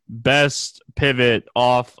the best pivot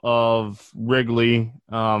off of Wrigley.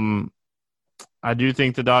 I do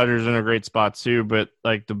think the Dodgers are in a great spot too, but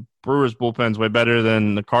like the Brewers bullpen's way better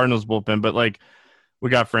than the Cardinals bullpen. But like we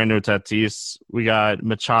got Fernando Tatis, we got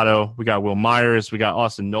Machado, we got Will Myers, we got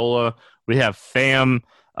Austin Nola, we have Pham.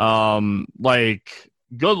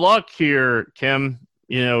 Good luck here, Kim.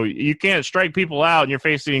 You can't strike people out, and you're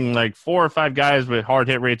facing like 4 or 5 guys with hard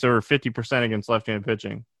hit rates over 50% against left-handed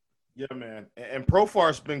pitching. Yeah, man. And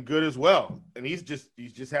Profar's been good as well, and he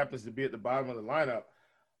just happens to be at the bottom of the lineup.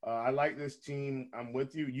 I like this team. I'm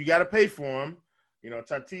with you. You got to pay for him.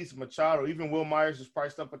 Tatis, Machado, even Will Myers is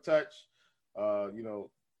priced up a touch.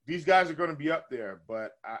 These guys are going to be up there,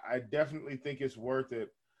 but I definitely think it's worth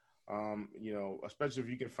it. Especially if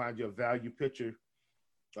you can find your value pitcher.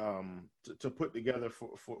 To put together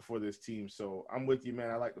for this team. So I'm with you,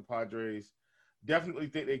 man. I like the Padres. Definitely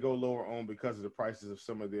think they go lower on because of the prices of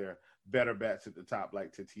some of their better bats at the top,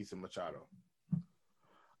 like Tatis and Machado.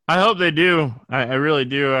 I hope they do. I really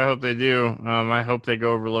do. I hope they do. I hope they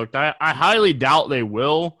go overlooked. I highly doubt they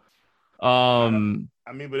will. But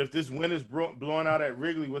if this wind is blowing out at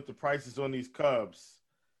Wrigley with the prices on these Cubs,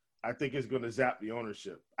 I think it's going to zap the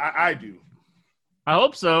ownership. I do. I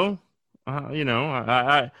hope so.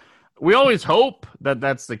 We always hope that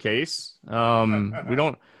that's the case. We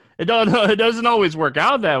don't. It doesn't always work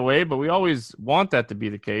out that way, but we always want that to be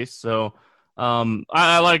the case. So,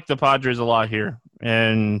 I like the Padres a lot here,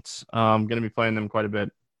 and I'm going to be playing them quite a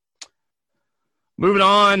bit. Moving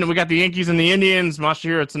on, we got the Yankees and the Indians.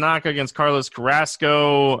 Masahiro Tanaka against Carlos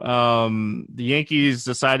Carrasco. The Yankees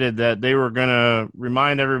decided that they were going to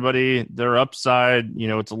remind everybody their upside.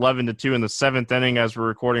 It's 11-2 in the 7th inning as we're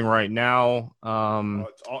recording right now. And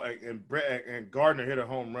Gardner hit a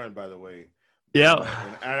home run, by the way. Yeah,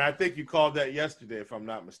 and I think you called that yesterday, if I'm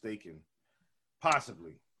not mistaken.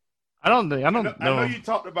 Possibly. I don't know. I know you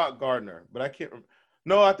talked about Gardner, but I can't remember.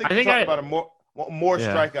 No, I think you talked about him more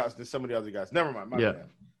strikeouts than some of the other guys. Never mind. My bad.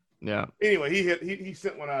 Yeah. Anyway, he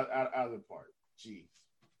sent one out of the park. Jeez.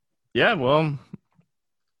 Yeah. Well,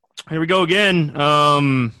 here we go again.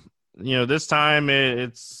 This time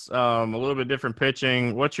it's a little bit different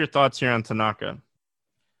pitching. What's your thoughts here on Tanaka?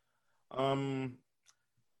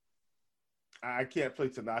 I can't play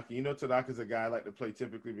Tanaka. Tanaka's a guy I like to play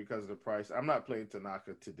typically because of the price. I'm not playing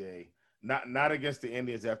Tanaka today. Not against the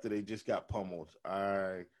Indians after they just got pummeled.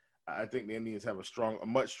 I think the Indians have a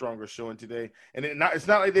much stronger showing today. And it's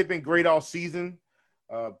not like they've been great all season,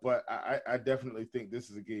 but I definitely think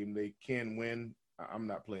this is a game they can win. I'm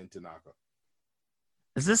not playing Tanaka.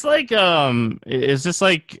 Is this like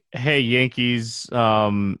hey, Yankees,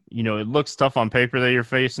 it looks tough on paper that you're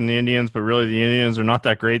facing the Indians, but really the Indians are not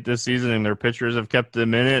that great this season and their pitchers have kept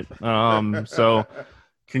them in it. So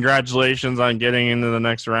congratulations on getting into the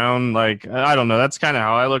next round. Like, I don't know. That's kind of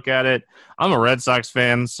how I look at it. I'm a Red Sox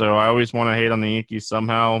fan, so I always want to hate on the Yankees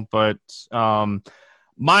somehow. But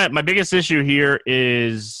my biggest issue here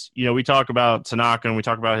is, we talk about Tanaka and we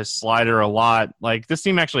talk about his slider a lot. Like, this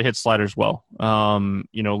team actually hits sliders well.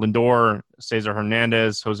 Lindor, Cesar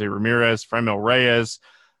Hernandez, Jose Ramirez, Fremel Reyes,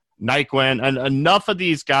 Naquin, and enough of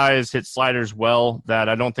these guys hit sliders well that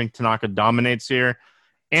I don't think Tanaka dominates here.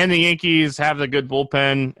 and the Yankees have the good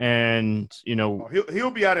bullpen, and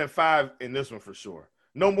he'll be out at 5 in this one for sure.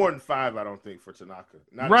 No more than 5, I don't think, for Tanaka.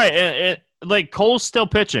 Right, like Cole's still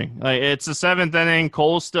pitching. Like it's the 7th inning.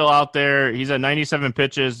 Cole's still out there. He's at 97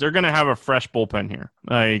 pitches. They're gonna have a fresh bullpen here.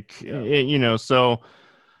 So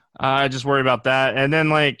I just worry about that. And then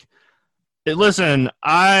listen,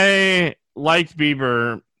 I liked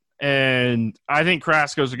Bieber. And I think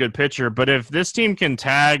Carrasco's a good pitcher, but if this team can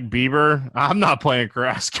tag Bieber, I'm not playing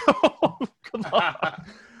Carrasco. Come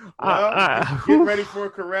on. Get ready for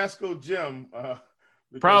a Carrasco gym.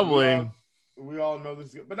 Probably. We all know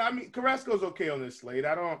this. But, I mean, Carrasco's okay on this slate.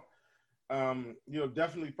 I don't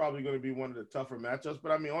definitely probably going to be one of the tougher matchups.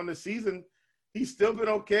 But, I mean, on the season, he's still been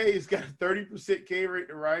okay. He's got a 30% K rate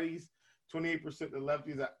to righties, 28% to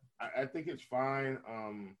lefties. I think it's fine.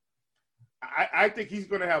 I think he's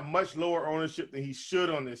going to have much lower ownership than he should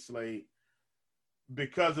on this slate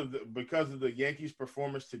because of the Yankees'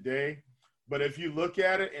 performance today. But if you look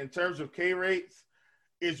at it in terms of K rates,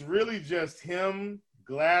 it's really just him,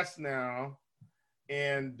 Glasnow,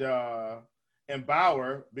 and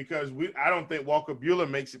Bauer, because I don't think Walker Buehler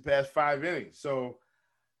makes it past 5 innings. So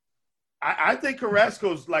I think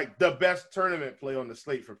Carrasco's like the best tournament play on the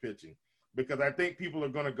slate for pitching, because I think people are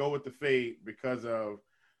going to go with the fade because of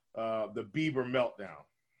the Bieber meltdown.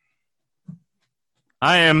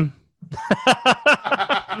 I am.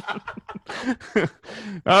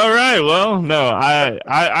 All right. Well, no,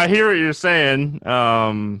 I hear what you're saying.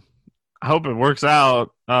 I hope it works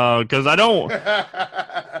out because I don't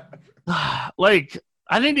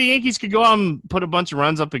I think the Yankees could go out and put a bunch of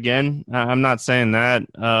runs up again. I'm not saying that.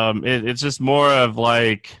 It's just more of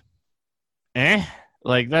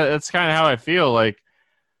that's kind of how I feel.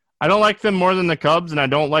 I don't like them more than the Cubs, and I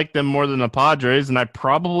don't like them more than the Padres, and I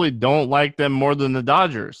probably don't like them more than the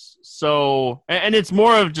Dodgers. So, and it's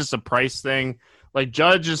more of just a price thing.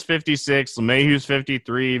 Judge is 56, LeMahieu's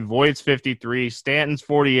 53, Voigt's 53, Stanton's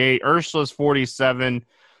 48, Urshela's 47.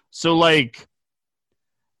 So,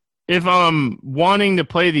 if I'm wanting to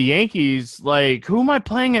play the Yankees, who am I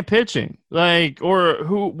playing at pitching?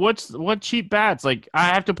 What cheap bats? I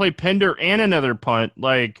have to play Pinder and another punt.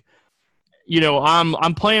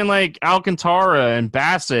 I'm playing Alcantara and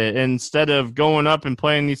Bassett instead of going up and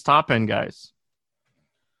playing these top end guys.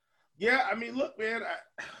 Yeah, I mean, look, man.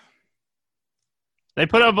 They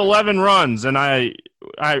put up 11 runs, and I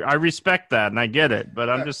respect that, and I get it. But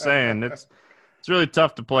I'm just saying it's really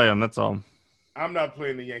tough to play them. That's all. I'm not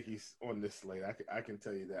playing the Yankees on this slate. I can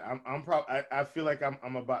tell you that. I feel like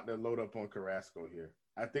I'm about to load up on Carrasco here.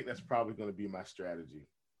 I think that's probably going to be my strategy,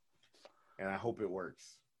 and I hope it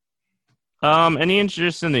works. Any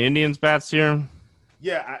interest in the Indians bats here?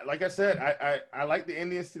 Yeah, like I said, I like the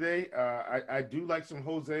Indians today. I do like some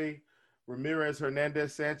Jose Ramirez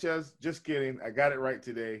Hernandez Sanchez. Just kidding. I got it right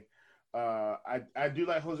today. I do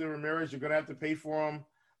like Jose Ramirez. You're going to have to pay for him.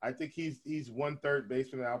 I think he's one third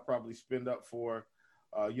baseman that I'll probably spend up for.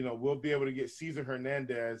 We'll be able to get Cesar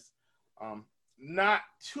Hernandez. Not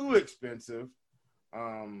too expensive.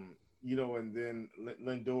 And then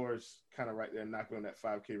Lindor's kind of right there, knocking on that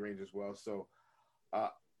 5K range as well. So,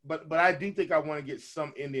 but I do think I want to get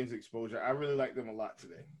some Indians exposure. I really like them a lot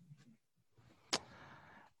today.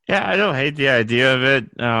 Yeah, I don't hate the idea of it.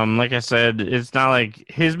 Like I said, it's not like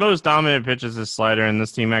his most dominant pitch is his slider, and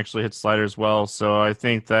this team actually hits sliders well. So I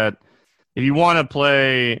think that if you want to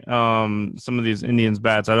play some of these Indians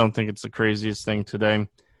bats, I don't think it's the craziest thing today.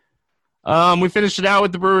 We finished it out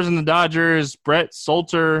with the Brewers and the Dodgers. Brett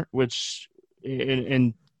Salter, which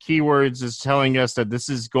in keywords is telling us that this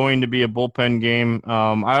is going to be a bullpen game.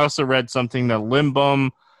 I also read something that Limbum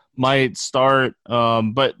might start.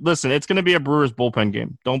 But listen, it's going to be a Brewers bullpen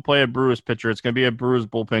game. Don't play a Brewers pitcher. It's going to be a Brewers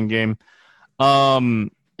bullpen game.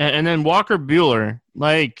 And then Walker Buehler,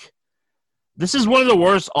 this is one of the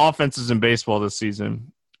worst offenses in baseball this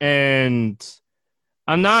season. And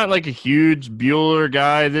I'm not a huge Buehler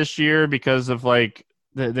guy this year because of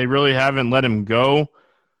they really haven't let him go.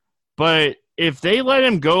 But if they let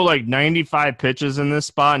him go 95 pitches in this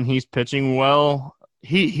spot and he's pitching well,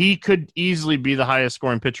 he could easily be the highest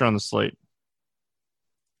scoring pitcher on the slate.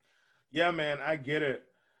 Yeah, man, I get it.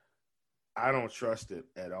 I don't trust it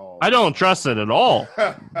at all. I don't trust it at all.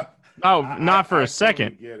 No, not for a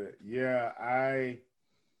second. Totally get it. Yeah, I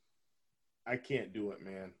can't do it,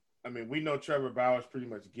 man. I mean, we know Trevor Bauer's pretty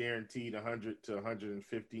much guaranteed 100 to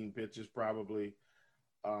 115 pitches probably.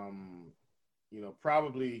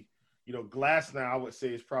 Glasnow, I would say,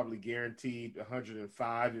 is probably guaranteed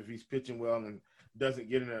 105 if he's pitching well and doesn't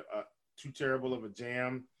get in a too terrible of a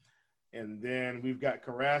jam. And then we've got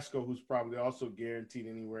Carrasco, who's probably also guaranteed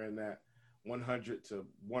anywhere in that 100 to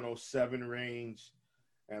 107 range.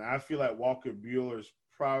 and I feel like Walker Buehler's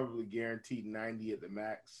probably guaranteed 90 at the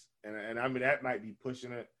max. And I mean, that might be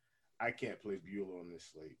pushing it. I can't play Buehler on this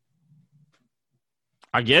slate.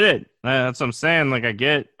 I get it. That's what I'm saying. Like,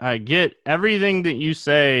 I get everything that you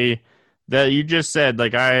say, that you just said.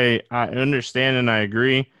 Like, I understand and I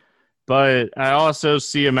agree. But I also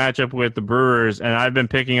see a matchup with the Brewers, and I've been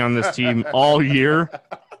picking on this team all year.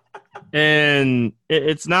 And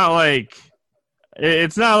it's not like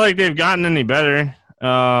they've gotten any better.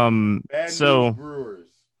 Bad so news,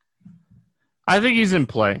 Brewers. I think he's in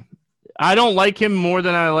play. I don't like him more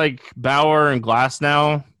than I like Bauer and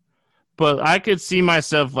Glasnow, but I could see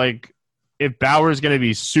myself, like, if Bauer's going to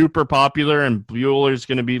be super popular and Buehler's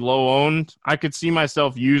going to be low owned, I could see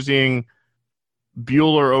myself using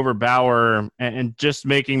Buehler over Bauer and just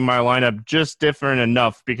making my lineup just different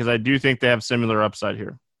enough, because I do think they have similar upside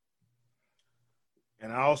here.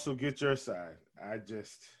 And I also get your side.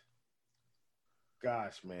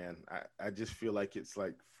 Gosh, man, I just feel like it's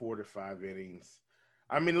like 4 to 5 innings.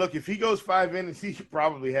 I mean, look, if he goes 5 innings, he could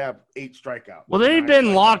probably have 8 strikeouts. Well, they've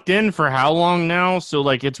been locked in for how long now? So,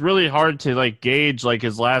 like, it's really hard to, like, gauge, like,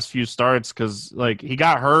 his last few starts, because, like, he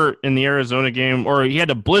got hurt in the Arizona game, or he had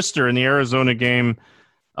a blister in the Arizona game.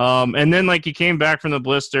 And then, like, he came back from the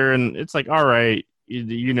blister, and it's like, all right,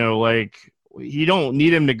 you know, like, you don't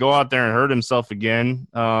need him to go out there and hurt himself again.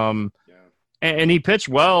 And he pitched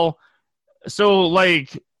well. So,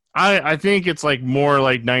 like, I think it's like more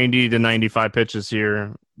like 90 to 95 pitches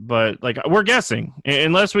here, but like we're guessing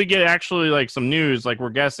unless we get actually like some news, like we're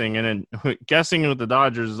guessing, and then guessing with the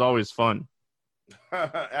Dodgers is always fun.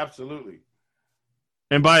 Absolutely.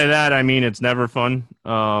 And by that, I mean, it's never fun.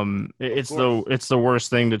 It's the worst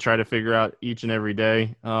thing to try to figure out each and every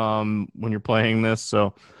day when you're playing this.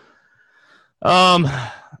 So,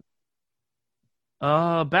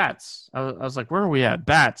 bats. I was like, where are we at?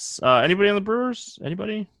 Bats. Anybody on the Brewers?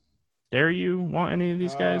 Anybody? Dare you want any of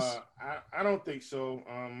these guys? I don't think so.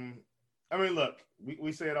 I mean, look,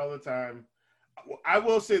 we say it all the time. I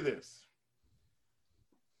will say this.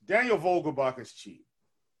 Daniel Vogelbach is cheap.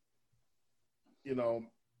 You know,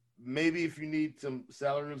 maybe if you need some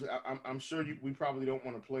salaries, I'm sure we probably don't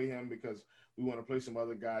want to play him because we want to play some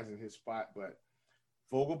other guys in his spot. But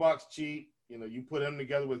Vogelbach's cheap. You know, you put him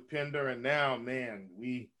together with Pinder, and now, man,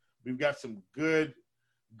 we've got some good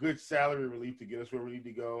salary relief to get us where we need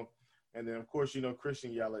to go. And then, of course, you know,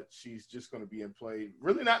 Christian Yelich, she's just going to be in play.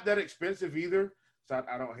 Really not that expensive either, so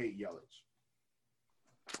I don't hate Yelich.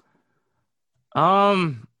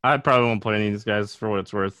 I probably won't play any of these guys for what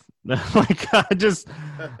it's worth. Like, I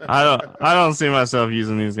don't see myself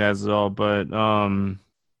using these guys at all. But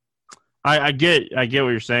I get what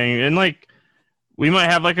you're saying, and like we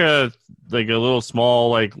might have like a little small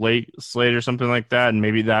like late slate or something like that, and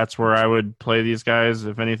maybe that's where I would play these guys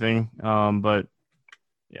if anything. But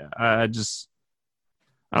yeah, I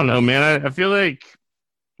don't know, man. I feel like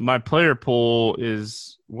my player pool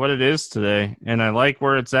is what it is today, and I like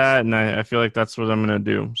where it's at, and I feel like that's what I'm going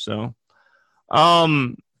to do. So,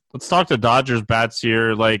 let's talk to Dodgers bats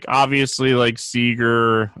here. Like, obviously, like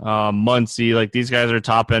Seager, Muncy, like these guys are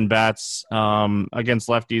top-end bats against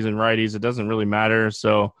lefties and righties. It doesn't really matter.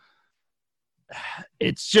 So,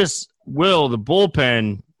 it's just, the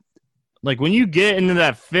bullpen, like when you get into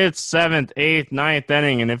that 5th, 7th, 8th, 9th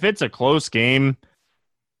inning, and if it's a close game,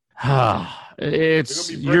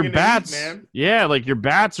 it's your bats. Heat, man. Yeah, like your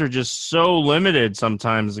bats are just so limited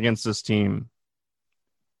sometimes against this team.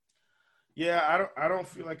 Yeah, I don't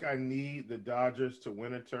feel like I need the Dodgers to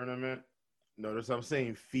win a tournament. Notice I'm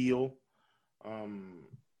saying feel.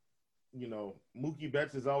 You know, Mookie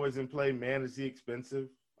Betts is always in play. Man, is he expensive?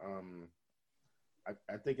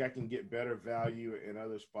 I think I can get better value in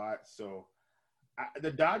other spots. So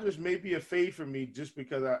the Dodgers may be a fade for me just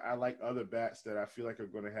because I like other bats that I feel like are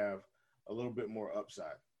going to have a little bit more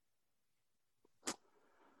upside.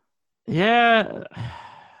 Yeah.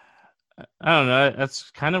 I don't know.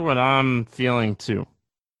 That's kind of what I'm feeling too.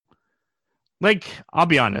 Like, I'll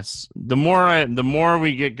be honest. The more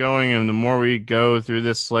we get going and the more we go through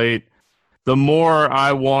this slate, the more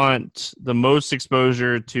I want the most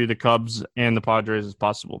exposure to the Cubs and the Padres as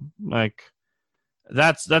possible. Like,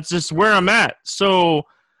 that's just where I'm at. So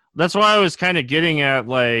that's why I was kind of getting at,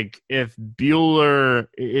 like, if Buehler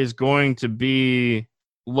is going to be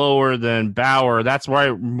lower than Bauer, that's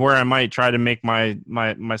where I might try to make my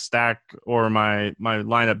stack or my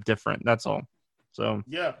lineup different. That's all. So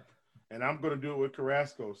yeah, and I'm going to do it with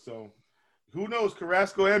Carrasco. So who knows?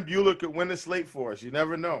 Carrasco and Buehler could win the slate for us. You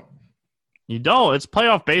never know. You don't. It's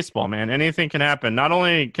playoff baseball, man. Anything can happen. Not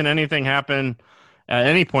only can anything happen at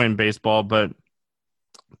any point in baseball, but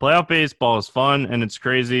playoff baseball is fun and it's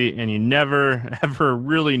crazy, and you never ever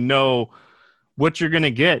really know what you're gonna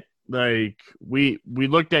get. Like we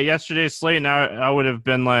looked at yesterday's slate, and I would have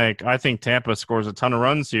been like, I think Tampa scores a ton of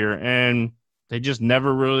runs here, and they just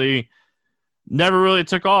never really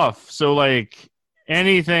took off. So like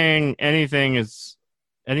anything is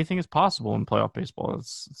possible in playoff baseball.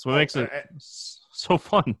 It's what makes it so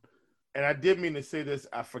fun. And I did mean to say this.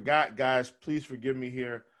 I forgot, guys. Please forgive me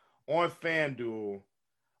here. On FanDuel,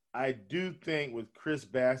 I do think with Chris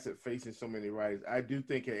Bassett facing so many righties, I do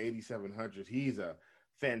think at 8,700, he's a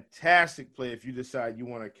fantastic play if you decide you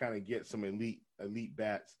want to kind of get some elite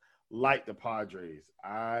bats like the Padres.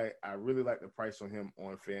 I really like the price on him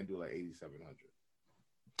on FanDuel at 8,700.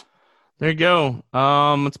 There you go.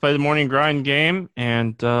 Let's play the morning grind game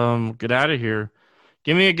and get out of here.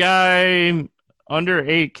 Give me a guy under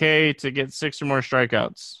 8K to get 6 or more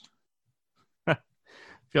strikeouts. I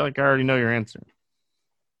feel like I already know your answer.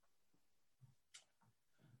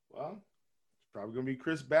 Well, it's probably going to be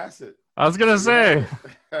Chris Bassett. I was going to say.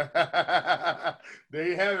 There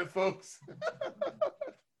you have it, folks.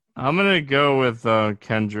 I'm going to go with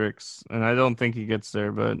Kendricks, and I don't think he gets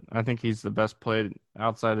there, but I think he's the best played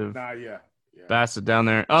outside of Bassett down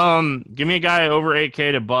there. Give me a guy over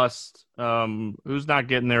 8K to bust. Who's not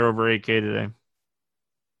getting there over 8K today?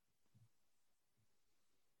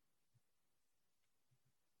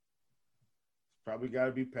 Probably got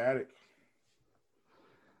to be Paddock.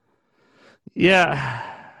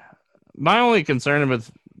 Yeah. My only concern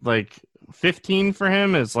with, 15 for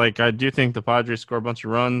him is, I do think the Padres score a bunch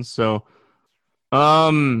of runs, so...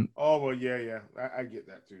 Oh, well, yeah. I get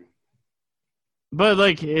that, too. But,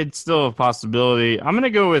 it's still a possibility. I'm going to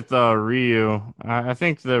go with Ryu. I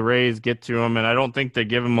think the Rays get to him, and I don't think they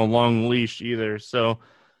give him a long leash either. So,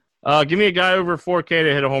 give me a guy over 4K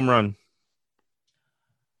to hit a home run.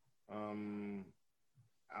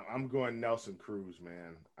 I'm going Nelson Cruz,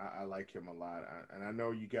 man. I like him a lot. And I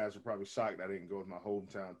know you guys are probably shocked I didn't go with my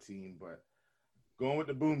hometown team, but going with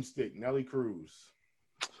the boomstick, Nelly Cruz.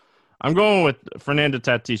 I'm going with Fernando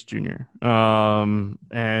Tatis Jr.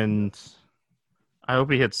 And I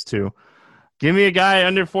hope he hits 2. Give me a guy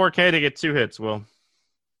under 4K to get 2 hits, Will.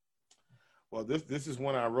 Well, this is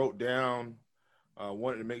one I wrote down.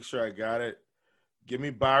 Wanted to make sure I got it. Give me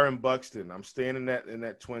Byron Buxton. I'm staying in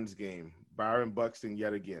that Twins game. Byron Buxton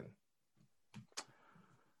yet again.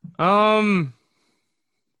 I'm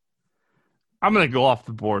going to go off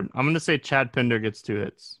the board. I'm going to say Chad Pinder gets 2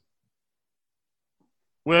 hits.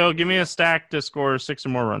 Will, give me a stack to score 6 or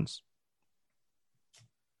more runs.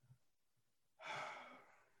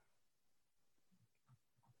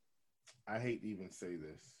 I hate to even say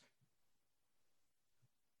this.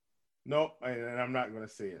 Nope, and I'm not going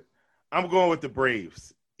to say it. I'm going with the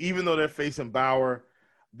Braves. Even though they're facing Bauer,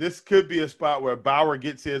 this could be a spot where Bauer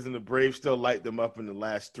gets his and the Braves still light them up in the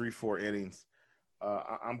last 3-4 innings.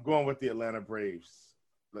 I'm going with the Atlanta Braves.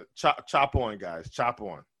 Chop on, guys. Chop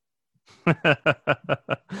on.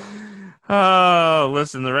 Oh,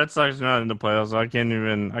 listen, the Red Sox are not in the playoffs, so I can't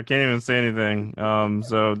even say anything.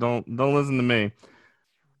 So don't listen to me.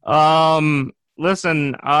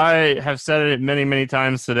 Listen, I have said it many, many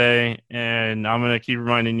times today, and I'm going to keep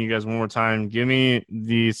reminding you guys one more time. Give me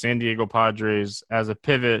the San Diego Padres as a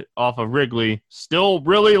pivot off of Wrigley. Still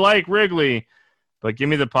really like Wrigley, but give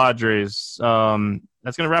me the Padres. That's going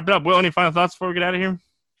to wrap it up. Will, any final thoughts before we get out of here?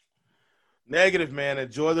 Negative, man.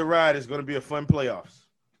 Enjoy the ride. It's going to be a fun playoffs.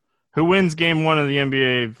 Who wins game 1 of the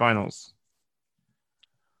NBA Finals?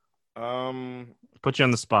 Put you on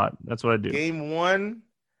the spot. That's what I do. Game 1.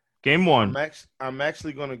 Game 1. I'm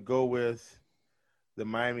actually going to go with the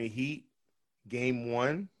Miami Heat. Game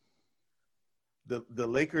 1. The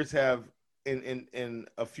Lakers have in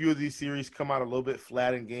a few of these series come out a little bit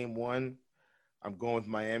flat in game 1. I'm going with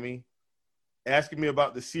Miami. Asking me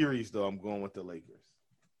about the series, though, I'm going with the Lakers.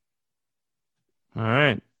 All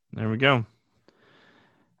right. There we go.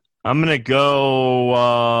 I'm going to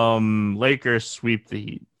go Lakers sweep the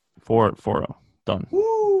Heat. 4-0. Done.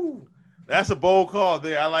 Woo! That's a bold call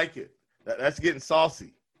there. I like it. That's getting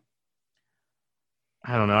saucy.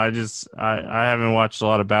 I don't know. I haven't watched a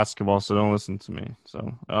lot of basketball, so don't listen to me.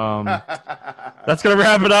 So that's going to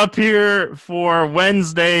wrap it up here for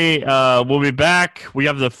Wednesday. We'll be back. We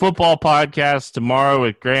have the football podcast tomorrow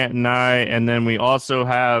with Grant and I, and then we also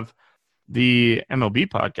have the MLB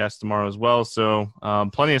podcast tomorrow as well. So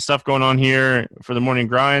plenty of stuff going on here for the morning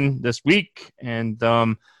grind this week. And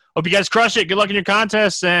hope you guys crush it. Good luck in your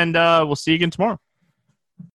contests, and we'll see you again tomorrow.